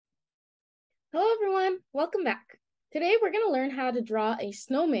Hello everyone, welcome back. Today we're going to learn how to draw a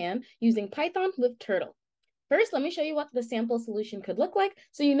snowman using Python with Turtle. First, let me show you what the sample solution could look like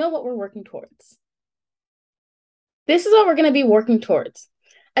so you know what we're working towards. This is what we're going to be working towards.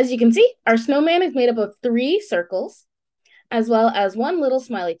 As you can see, our snowman is made up of 3 circles, as well as one little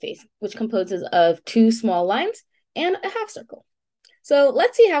smiley face, which composes of 2 small lines and a half circle. So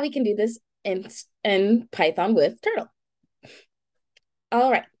let's see how we can do this in Python with Turtle. All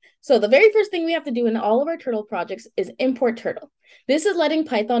right. So the very first thing we have to do in all of our turtle projects is import turtle. This is letting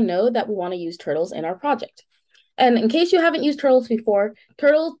Python know that we want to use turtles in our project. And in case you haven't used turtles before,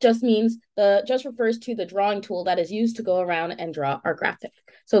 turtle just refers to the drawing tool that is used to go around and draw our graphic.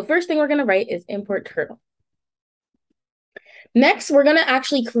 So first thing we're going to write is import turtle. Next, we're going to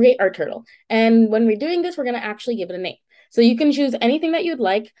actually create our turtle. And when we're doing this, we're going to actually give it a name. So you can choose anything that you'd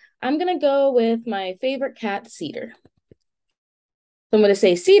like. I'm going to go with my favorite cat, Cedar. So I'm going to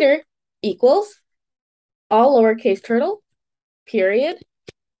say Cedar equals all lowercase turtle, period,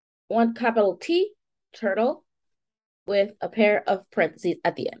 1 capital T, turtle, with a pair of parentheses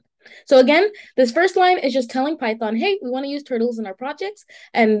at the end. So again, this first line is just telling Python, hey, we want to use turtles in our projects.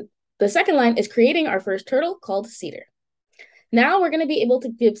 And the second line is creating our first turtle called Cedar. Now we're going to be able to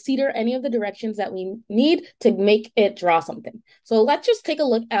give Cedar any of the directions that we need to make it draw something. So let's just take a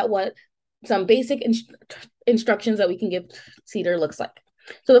look at what some basic instructions that we can give Cedar looks like.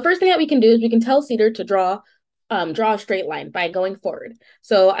 So the first thing that we can do is we can tell Cedar to draw a straight line by going forward.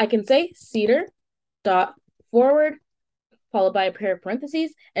 So I can say Cedar dot forward followed by a pair of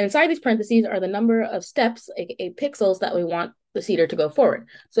parentheses, and inside these parentheses are the number of steps, aka pixels, that we want the Cedar to go forward.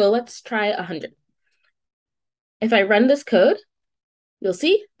 So let's try 100. If I run this code, you'll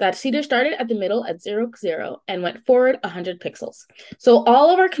see that Cedar started at the middle at 0, 0 and went forward 100 pixels. So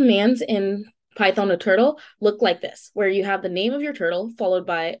all of our commands in Python with Turtle look like this, where you have the name of your turtle followed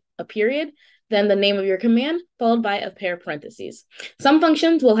by a period, then the name of your command followed by a pair of parentheses. Some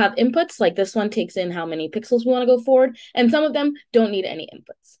functions will have inputs, like this one takes in how many pixels we want to go forward, and some of them don't need any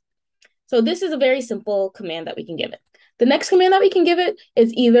inputs. So this is a very simple command that we can give it. The next command that we can give it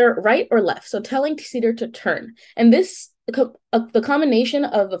is either right or left, so telling Cedar to turn. And the combination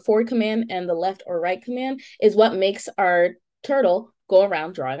of the forward command and the left or right command is what makes our turtle go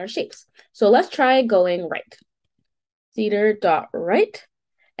around drawing our shapes. So let's try going right. Cedar dot right.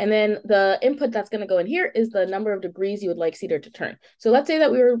 And then the input that's going to go in here is the number of degrees you would like Cedar to turn. So let's say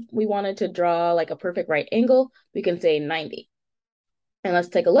that we wanted to draw like a perfect right angle. We can say 90. And let's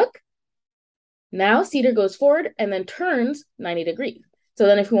take a look. Now Cedar goes forward and then turns 90 degrees. So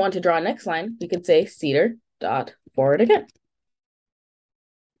then if we want to draw a next line, we could say Cedar dot forward again.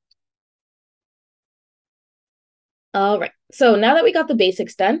 All right, so now that we got the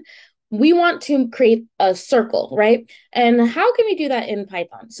basics done, we want to create a circle, right? And how can we do that in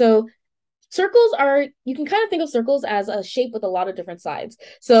Python? So you can kind of think of circles as a shape with a lot of different sides.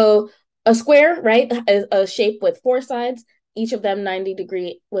 So a square, right, is a shape with 4 sides, each of them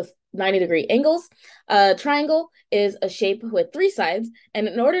 90-degree angles. A triangle is a shape with 3 sides. And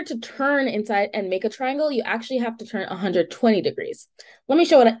in order to turn inside and make a triangle, you actually have to turn 120 degrees. Let me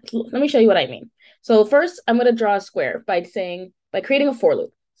show you what I mean. So first, I'm going to draw a square by creating a for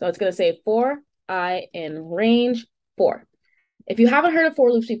loop. So it's going to say for I in range 4. If you haven't heard of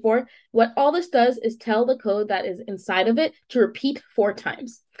for loops before, what all this does is tell the code that is inside of it to repeat 4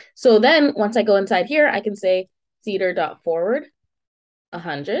 times. So then once I go inside here, I can say Cedar.forward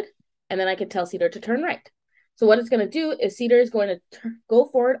 100, and then I can tell Cedar to turn right. So what it's going to do is Cedar is going to go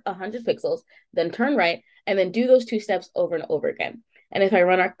forward 100 pixels, then turn right, and then do those 2 steps over and over again. And if I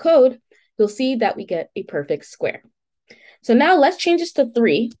run our code, you'll see that we get a perfect square. So now let's change this to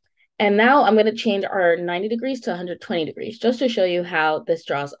 3. And now I'm going to change our 90 degrees to 120 degrees, just to show you how this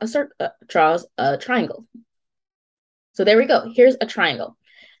draws a triangle. So there we go. Here's a triangle.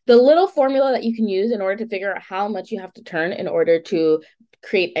 The little formula that you can use in order to figure out how much you have to turn in order to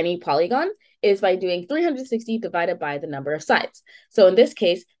create any polygon is by doing 360 divided by the number of sides. So in this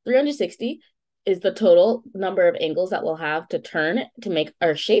case, 360 is the total number of angles that we'll have to turn to make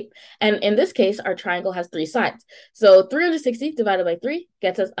our shape. And in this case, our triangle has 3 sides. So 360 divided by 3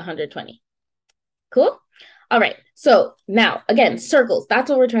 gets us 120. Cool? All right. So now, again, circles.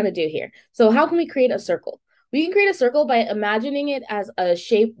 That's what we're trying to do here. So how can we create a circle? We can create a circle by imagining it as a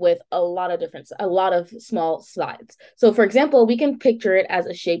shape with a lot of small sides. So for example, we can picture it as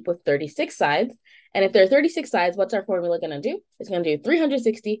a shape with 36 sides. And if there are 36 sides, what's our formula going to do? It's going to do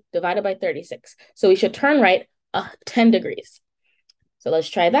 360 divided by 36. So we should turn right 10 degrees. So let's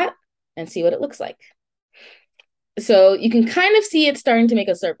try that and see what it looks like. So you can kind of see it starting to make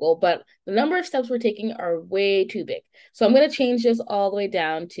a circle, but the number of steps we're taking are way too big. So I'm going to change this all the way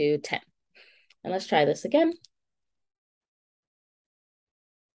down to 10. And let's try this again.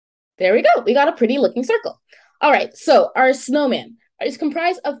 There we go. We got a pretty looking circle. All right, so our snowman is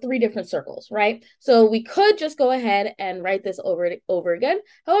comprised of 3 different circles, right? So we could just go ahead and write this over again.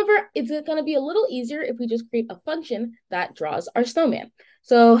 However, it's going to be a little easier if we just create a function that draws our snowman.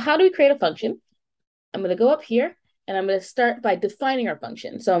 So how do we create a function? I'm going to go up here and I'm going to start by defining our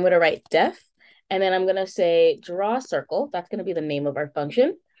function. So I'm going to write def, and then I'm going to say draw circle. That's going to be the name of our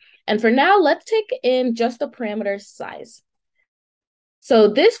function. And for now, let's take in just the parameter size. So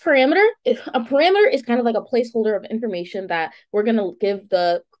this parameter, a parameter is kind of like a placeholder of information that we're going to give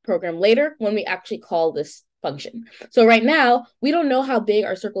the program later when we actually call this function. So right now, we don't know how big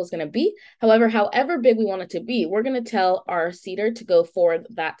our circle is going to be. However big we want it to be, we're going to tell our seeder to go for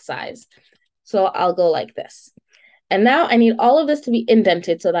that size. So I'll go like this. And now I need all of this to be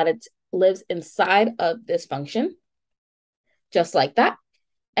indented so that it lives inside of this function, just like that.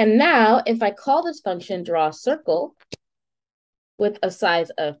 And now if I call this function draw circle, with a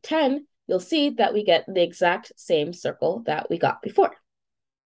size of 10, you'll see that we get the exact same circle that we got before.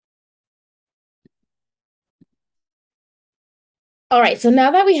 All right, so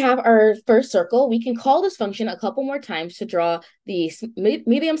now that we have our first circle, we can call this function a couple more times to draw the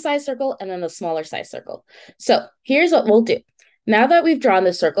medium-sized circle and then the smaller size circle. So here's what we'll do. Now that we've drawn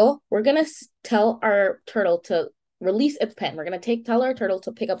this circle, we're going to tell our turtle to release its pen. We're going to tell our turtle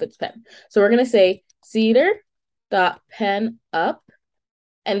to pick up its pen. So we're going to say seeder.pen up.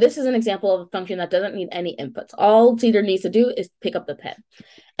 And this is an example of a function that doesn't need any inputs. All Seeder needs to do is pick up the pen.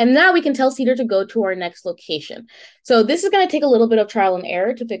 And now we can tell Seeder to go to our next location. So this is going to take a little bit of trial and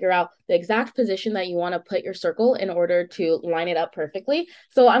error to figure out the exact position that you want to put your circle in order to line it up perfectly.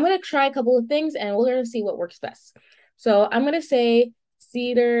 So I'm going to try a couple of things and we're going to see what works best. So I'm going to say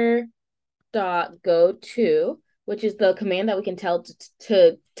Seeder.go_to, which is the command that we can tell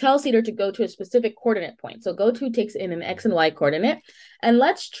to tell Seeder to go to a specific coordinate point. So go to takes in an X and Y coordinate. And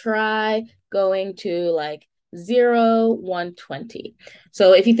let's try going to like 0, 120.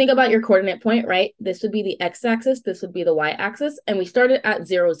 So if you think about your coordinate point, right, this would be the X-axis, this would be the Y-axis, and we started at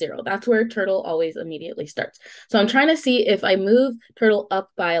 0, 0. That's where turtle always immediately starts. So I'm trying to see if I move turtle up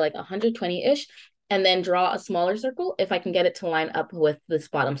by like 120-ish and then draw a smaller circle, if I can get it to line up with this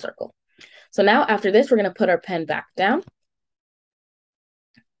bottom circle. So now after this, we're going to put our pen back down.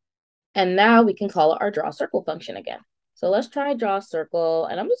 And now we can call our draw circle function again. So let's try draw circle.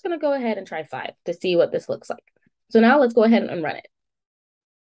 And I'm just going to go ahead and try 5 to see what this looks like. So now let's go ahead and run it.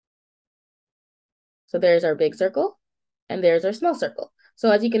 So there's our big circle and there's our small circle.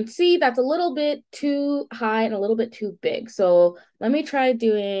 So as you can see, that's a little bit too high and a little bit too big. So let me try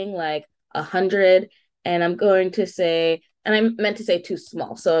doing like 100, and I'm going to say, and I meant to say too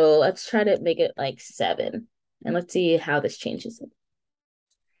small. So let's try to make it like 7. And let's see how this changes it.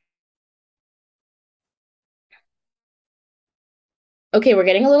 Okay, we're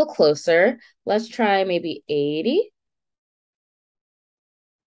getting a little closer. Let's try maybe 80.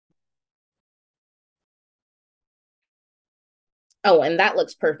 Oh, and that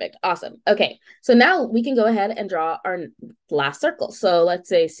looks perfect. Awesome. Okay, so now we can go ahead and draw our last circle. So let's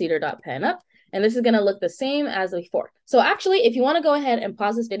say seeder.pen up, and this is going to look the same as before. So actually, if you want to go ahead and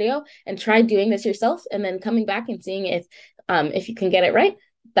pause this video and try doing this yourself and then coming back and seeing if you can get it right,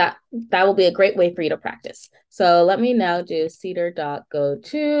 that will be a great way for you to practice. So let me now do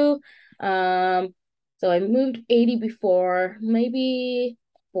seeder.go_to. So I moved 80 before, maybe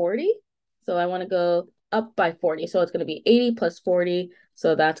 40. So I want to go up by 40. So it's going to be 80 plus 40.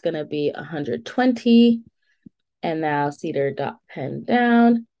 So that's going to be 120. And now seeder.pen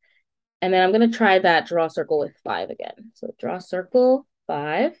down. And then I'm going to try that draw circle with 5 again. So draw circle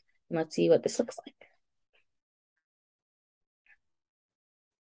 5. And let's see what this looks like.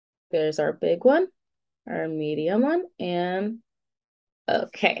 There's our big one, our medium one, and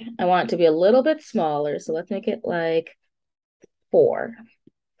okay, I want it to be a little bit smaller. So let's make it like 4.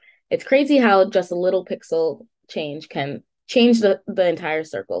 It's crazy how just a little pixel change can change the entire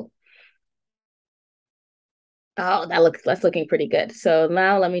circle. Oh, that's looking pretty good. So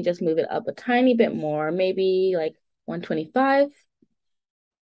now let me just move it up a tiny bit more, maybe like 125.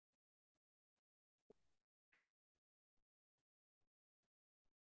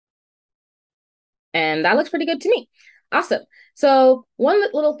 And that looks pretty good to me. Awesome. So one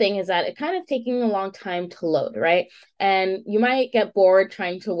little thing is that it kind of taking a long time to load, right? And you might get bored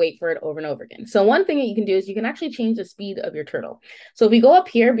trying to wait for it over and over again. So one thing that you can do is you can actually change the speed of your turtle. So if we go up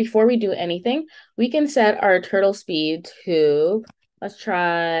here before we do anything, we can set our turtle speed to, let's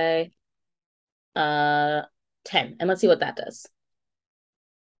try 10, and let's see what that does.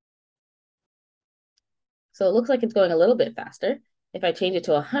 So it looks like it's going a little bit faster. if I change it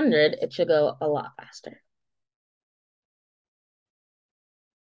to 100, it should go a lot faster.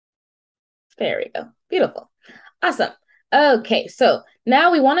 There we go. Beautiful. Awesome. Okay, so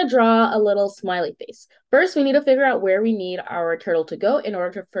now we want to draw a little smiley face. First, we need to figure out where we need our turtle to go in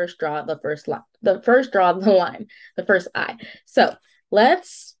order to first draw the first line, the first eye. So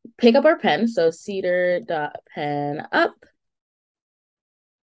let's pick up our pen. So cedar.pen up.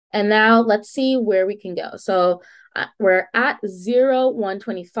 And now let's see where we can go. So we're at 0,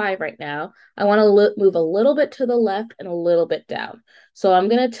 125 right now. I want to move a little bit to the left and a little bit down. So I'm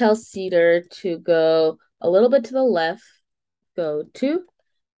going to tell Cedar to go a little bit to the left, go to,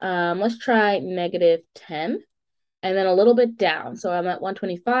 let's try -10, and then a little bit down. So I'm at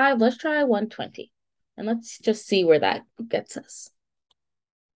 125. Let's try 120. And let's just see where that gets us.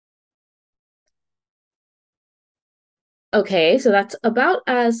 Okay, so that's about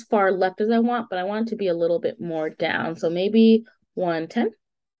as far left as I want, but I want it to be a little bit more down. So maybe 110.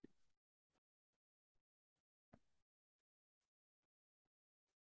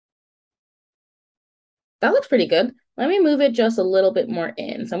 That looks pretty good. Let me move it just a little bit more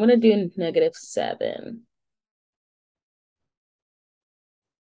in. So I'm going to do -7.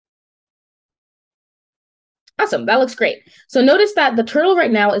 Awesome, that looks great. So notice that the turtle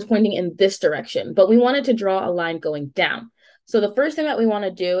right now is pointing in this direction, but we wanted to draw a line going down. So the first thing that we want to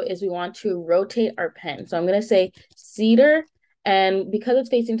do is we want to rotate our pen. So I'm going to say cedar, and because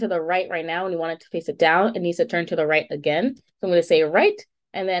it's facing to the right now, and we want it to face it down, it needs to turn to the right again. So I'm going to say right,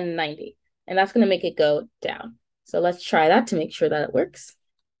 and then 90. And that's going to make it go down. So let's try that to make sure that it works.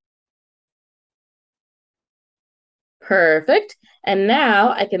 Perfect. And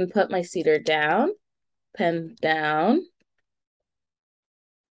now I can put my cedar down, pen down.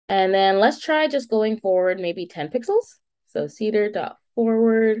 And then let's try just going forward maybe 10 pixels. So cedar dot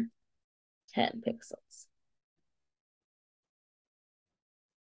forward 10 pixels.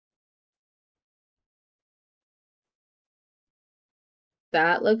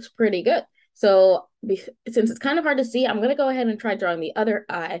 That looks pretty good. So since it's kind of hard to see, I'm going to go ahead and try drawing the other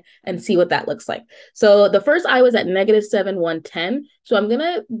eye and see what that looks like. So the first eye was at -7, 110. So I'm going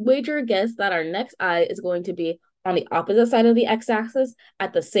to wager a guess that our next eye is going to be on the opposite side of the x-axis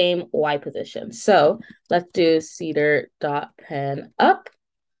at the same y position. So let's do cedar dot pen up.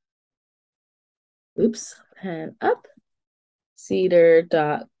 Oops, pen up. Cedar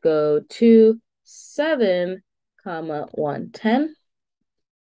dot go to 7, 110.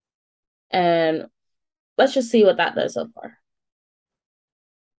 And let's just see what that does so far.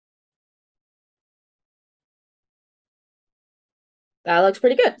 That looks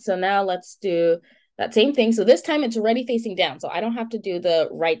pretty good. So now let's do that same thing. So this time it's already facing down. So I don't have to do the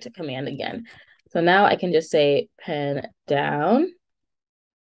right command again. So now I can just say pen down.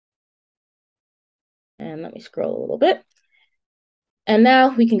 And let me scroll a little bit. And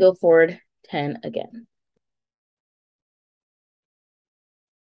now we can go forward 10 again.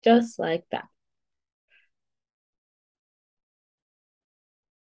 Just like that.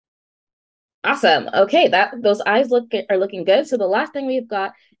 Awesome. Okay, those eyes are looking good. So the last thing we've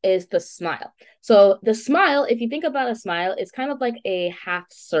got is the smile. So the smile, if you think about a smile, it's kind of like a half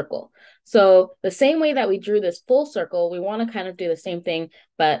circle. So the same way that we drew this full circle, we want to kind of do the same thing,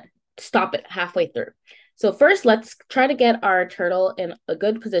 but stop it halfway through. So first, let's try to get our turtle in a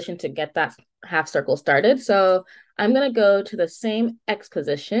good position to get that half circle started. So I'm going to go to the same X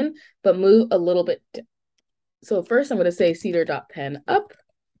position, but move a little bit. So first, I'm going to say cedar.pen up.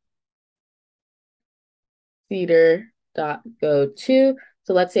 Cedar dot go to.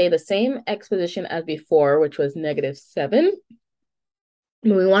 So let's say the same X position as before, which was -7.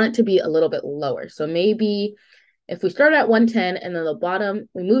 But we want it to be a little bit lower. So maybe if we start at 110 and then the bottom,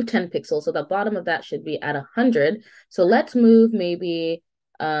 we move 10 pixels. So the bottom of that should be at 100. So let's move maybe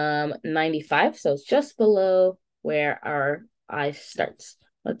 95. So it's just below where our eye starts.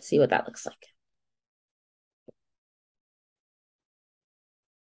 Let's see what that looks like.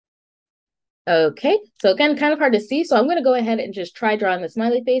 Okay, so again, kind of hard to see. So I'm going to go ahead and just try drawing the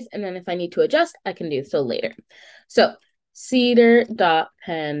smiley face. And then if I need to adjust, I can do so later. So cedar dot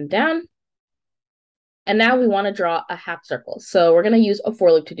pen down. And now we want to draw a half circle. So we're going to use a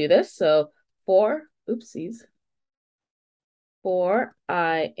for loop to do this. So for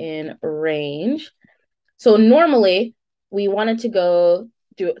I in range. So normally we wanted to go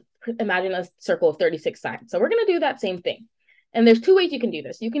imagine a circle of 36 sides. So we're going to do that same thing. And there's two ways you can do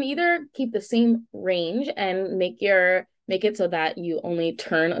this. You can either keep the same range and make it so that you only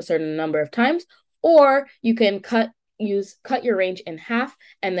turn a certain number of times, or you can cut your range in half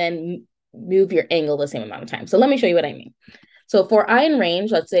and then move your angle the same amount of time. So let me show you what I mean. So for I in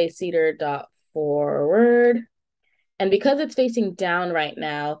range, let's say cedar dot forward, And because it's facing down right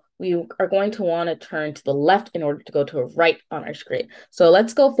now, we are going to want to turn to the left in order to go to a right on our screen. So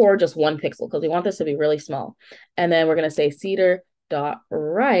let's go forward just 1 pixel because we want this to be really small. And then we're going to say cedar dot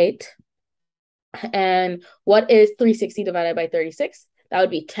right. And what is 360 divided by 36? That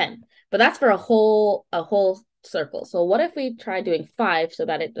would be 10. But that's for a whole circle. So what if we try doing 5 so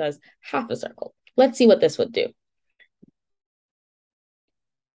that it does half a circle? Let's see what this would do.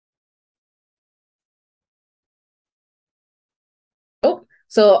 Oh,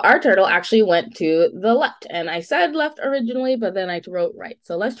 so our turtle actually went to the left. And I said left originally, but then I wrote right.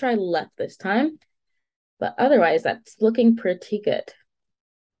 So let's try left this time. But otherwise, that's looking pretty good.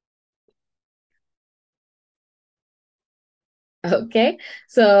 Okay,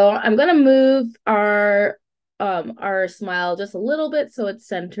 so I'm gonna move our smile just a little bit so it's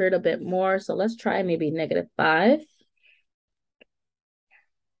centered a bit more. So let's try maybe -5.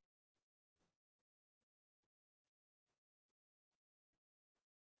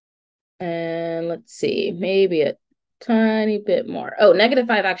 And let's see, maybe a tiny bit more. Oh,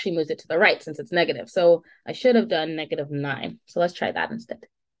 -5 actually moves it to the right since it's negative. So I should have done -9. So let's try that instead.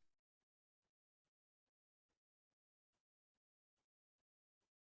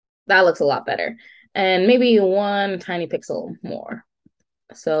 That looks a lot better. And maybe one tiny pixel more.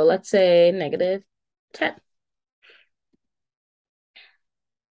 So let's say -10.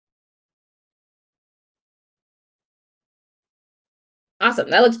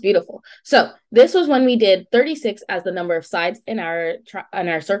 Awesome. That looks beautiful. So this was when we did 36 as the number of sides in our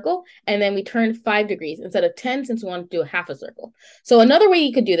circle, and then we turned 5 degrees instead of 10 since we wanted to do a half a circle. So another way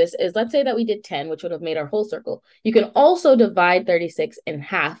you could do this is, let's say that we did 10, which would have made our whole circle. You can also divide 36 in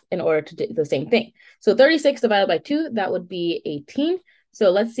half in order to do the same thing. So 36 divided by 2, that would be 18.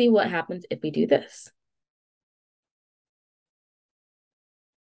 So let's see what happens if we do this.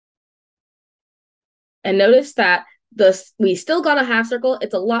 And notice that we still got a half circle.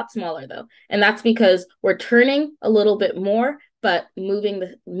 It's a lot smaller though. And that's because we're turning a little bit more, but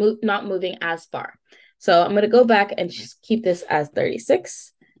not moving as far. So I'm going to go back and just keep this as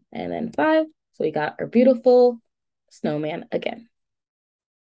 36 and then 5. So we got our beautiful snowman again.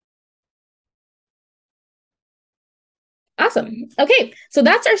 Awesome. Okay, so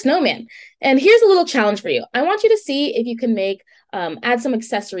that's our snowman. And here's a little challenge for you. I want you to see if you can add some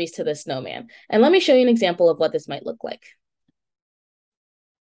accessories to this snowman. And let me show you an example of what this might look like.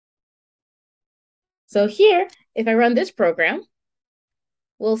 So here, if I run this program,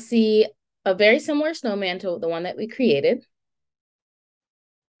 we'll see a very similar snowman to the one that we created.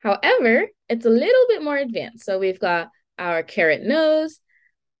 However, it's a little bit more advanced. So we've got our carrot nose,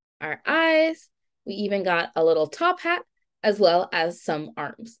 our eyes, we even got a little top hat, as well as some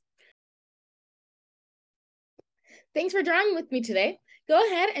arms. Thanks for drawing with me today. Go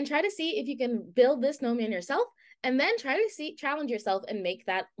ahead and try to see if you can build this snowman yourself, and then try to challenge yourself and make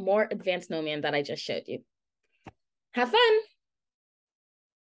that more advanced snowman that I just showed you. Have fun!